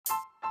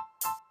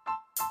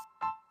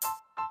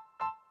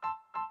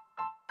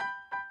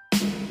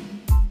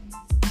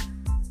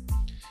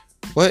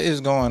What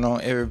is going on,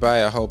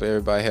 everybody? I hope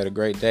everybody had a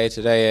great day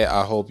today.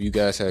 I hope you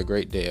guys had a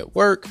great day at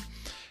work.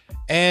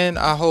 And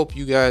I hope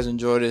you guys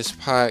enjoy this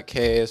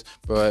podcast.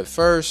 But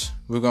first,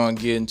 we're going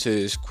to get into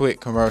this quick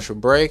commercial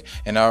break,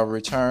 and I'll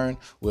return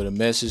with a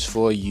message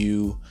for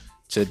you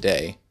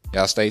today.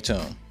 Y'all stay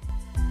tuned.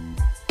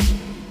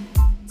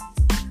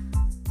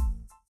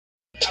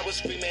 I was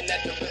screaming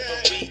at the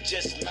referee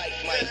just like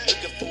Mike,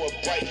 looking for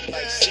a bright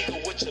light.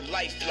 Seagull, what your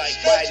life like?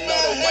 Riding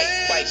on a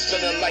white bike,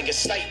 feeling like a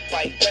sight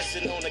bike,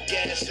 pressing on the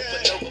gas,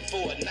 supernova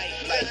for a night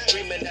light.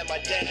 Dreaming at my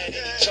dad, and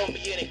he told me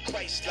it ain't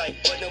Christ-like,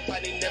 but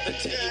nobody never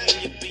tell you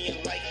when you're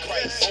being like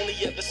Christ. Only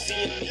ever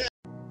seeing me.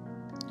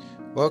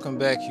 Welcome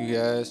back, you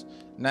guys.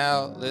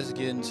 Now let's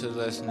get into the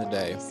lesson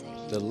today.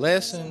 The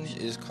lesson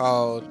is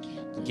called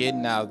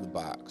Getting Out of the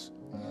Box.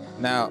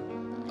 Now,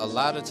 a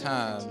lot of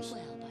times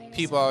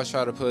people always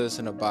try to put us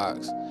in a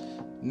box.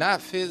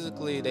 Not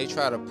physically, they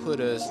try to put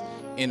us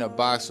in a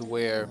box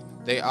where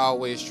they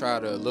always try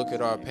to look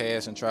at our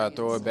past and try to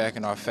throw it back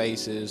in our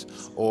faces,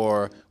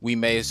 or we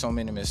made so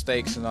many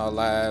mistakes in our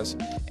lives,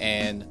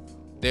 and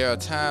there are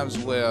times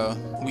where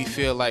we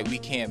feel like we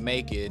can't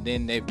make it. And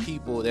then there are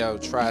people that will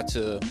try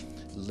to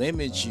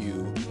limit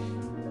you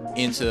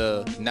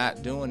into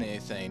not doing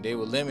anything. They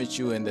will limit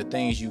you in the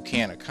things you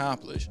can't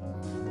accomplish.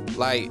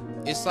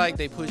 It's like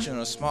they put you in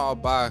a small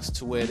box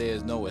to where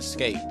there's no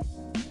escape.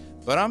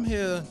 But I'm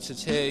here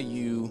to tell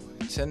you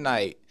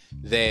tonight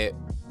that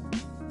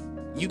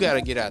you got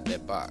to get out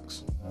that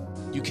box.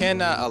 You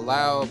cannot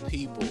allow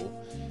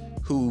people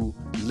who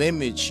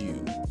limit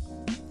you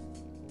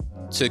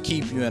to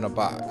keep you in a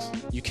box.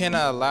 You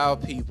cannot allow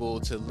people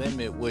to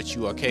limit what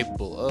you are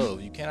capable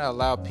of. You cannot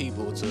allow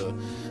people to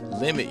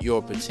limit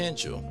your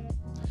potential.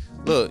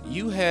 Look,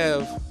 you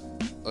have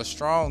a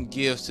strong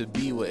gift to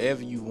be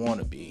whatever you want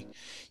to be.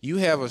 You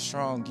have a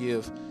strong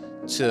gift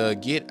to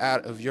get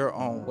out of your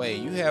own way.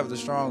 You have the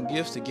strong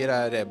gifts to get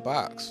out of that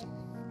box.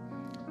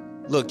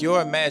 Look,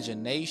 your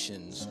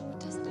imaginations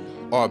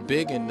are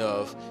big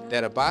enough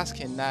that a box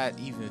cannot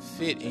even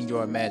fit in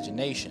your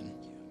imagination.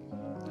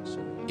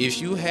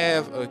 If you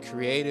have a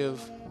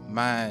creative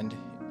mind,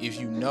 if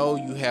you know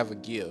you have a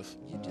gift,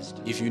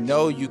 if you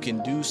know you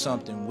can do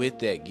something with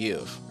that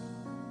gift,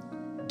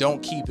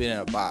 don't keep it in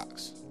a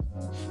box.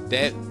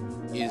 That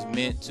is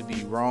meant to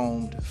be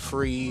roamed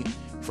free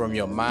from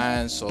your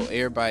mind so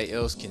everybody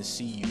else can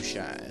see you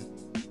shine.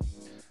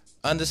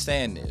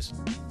 Understand this.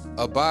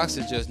 A box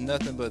is just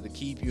nothing but to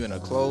keep you in a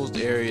closed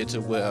area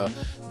to where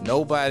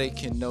nobody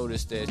can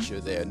notice that you're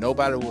there.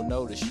 Nobody will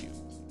notice you.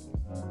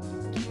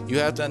 You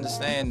have to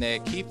understand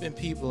that keeping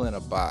people in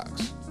a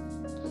box,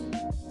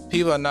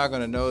 people are not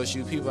going to notice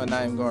you. People are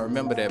not even going to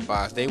remember that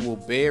box. They will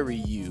bury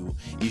you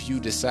if you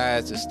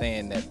decide to stay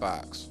in that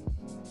box.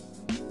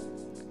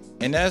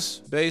 And that's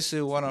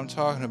basically what I'm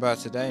talking about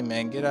today,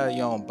 man. Get out of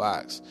your own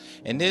box.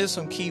 And there's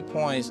some key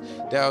points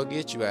that'll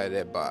get you out of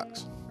that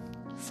box.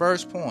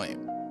 First point.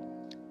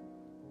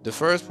 The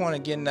first point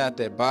of getting out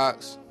that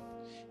box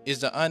is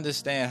to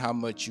understand how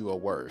much you are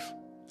worth.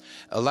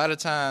 A lot of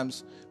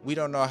times, we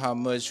don't know how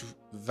much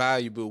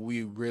valuable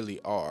we really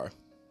are.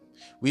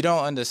 We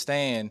don't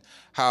understand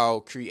how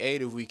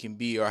creative we can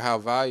be, or how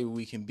valuable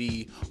we can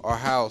be, or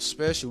how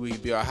special we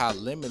can be, or how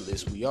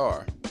limitless we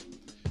are.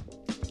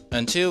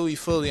 Until we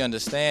fully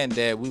understand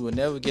that, we will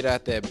never get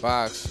out that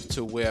box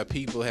to where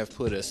people have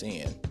put us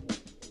in.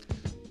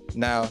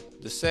 Now,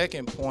 the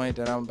second point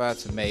that I'm about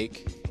to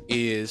make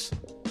is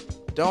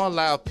don't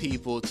allow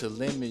people to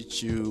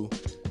limit you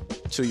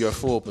to your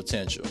full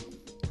potential.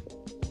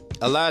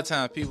 A lot of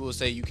times people will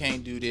say you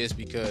can't do this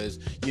because,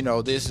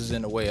 this is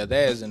in the way or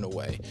that is in the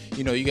way.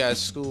 You got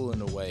school in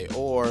the way,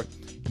 or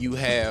you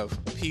have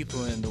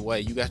people in the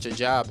way. You got your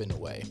job in the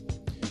way.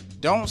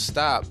 Don't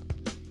stop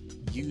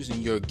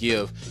using your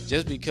gift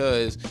just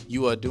because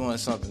you are doing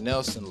something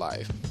else in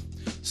life.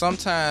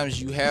 Sometimes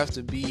you have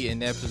to be in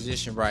that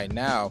position right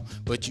now,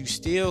 but you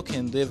still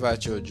can live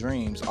out your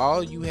dreams.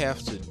 All you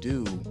have to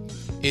do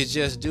is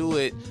just do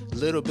it a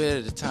little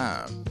bit at a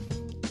time.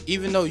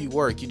 Even though you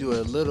work, you do it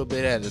a little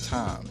bit at a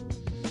time.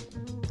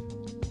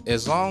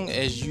 As long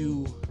as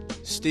you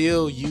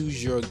still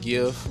use your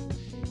gift,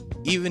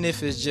 even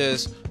if it's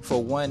just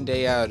for one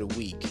day out of the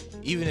week,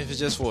 even if it's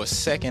just for a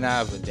second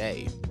out of a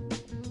day,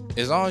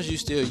 as long as you're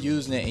still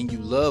using it and you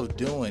love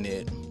doing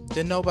it,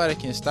 then nobody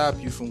can stop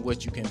you from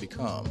what you can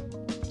become.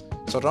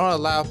 So don't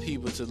allow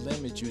people to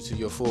limit you to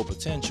your full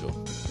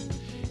potential.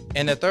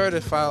 And the third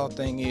and final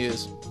thing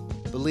is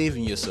believe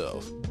in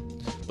yourself.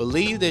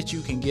 Believe that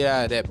you can get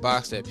out of that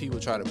box that people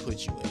try to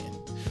put you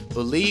in.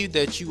 Believe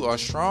that you are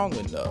strong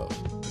enough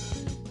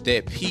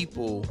that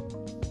people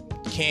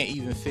can't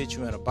even fit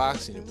you in a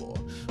box anymore.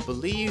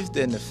 Believe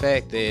in the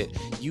fact that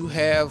you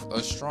have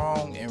a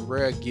strong and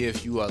rare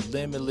gift. You are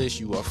limitless.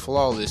 You are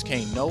flawless.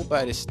 Can't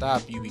nobody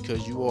stop you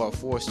because you are a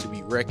force to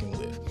be reckoned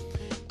with.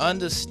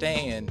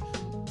 Understand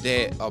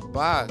that a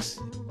box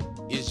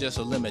is just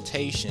a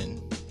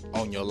limitation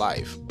on your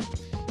life.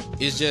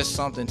 It's just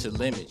something to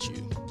limit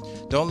you.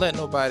 Don't let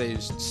nobody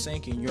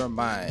sink in your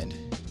mind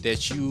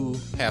that you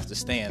have to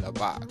stay in a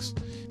box,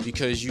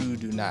 because you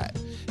do not.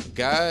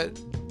 God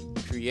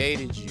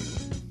created you,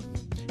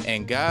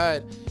 and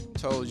God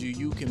told you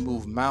you can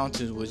move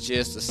mountains with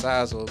just the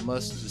size of a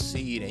mustard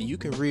seed, and you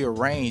can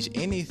rearrange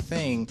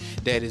anything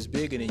that is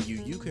bigger than you.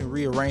 You can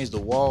rearrange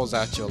the walls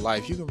out your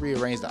life. You can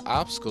rearrange the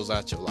obstacles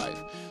out your life.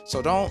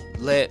 So don't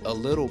let a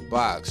little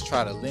box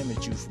try to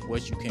limit you from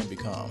what you can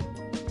become.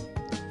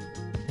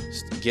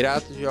 Get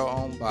out of your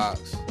own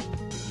box.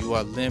 You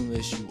are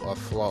limitless. You are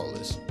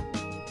flawless.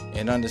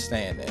 And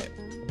understand that.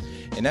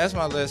 And that's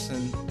my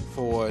lesson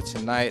for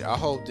tonight. I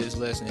hope this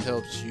lesson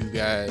helps you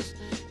guys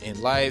in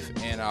life,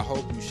 and I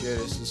hope you share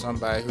this to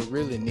somebody who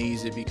really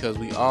needs it, because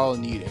we all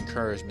need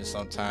encouragement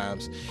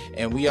sometimes,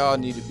 and we all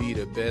need to be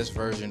the best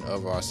version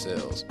of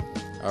ourselves.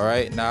 All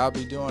right, now I'll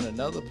be doing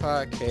another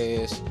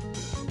podcast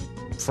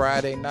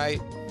Friday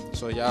night,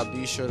 so y'all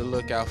be sure to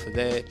look out for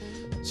that.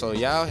 So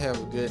y'all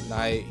have a good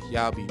night.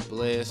 Y'all be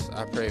blessed.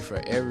 I pray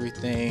for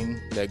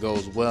everything that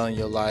goes well in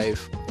your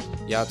life.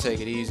 Y'all take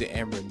it easy,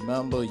 and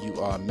remember, you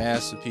are a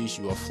masterpiece.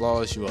 You are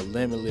flawless. You are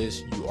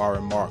limitless. You are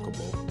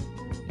remarkable.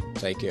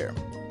 Take care.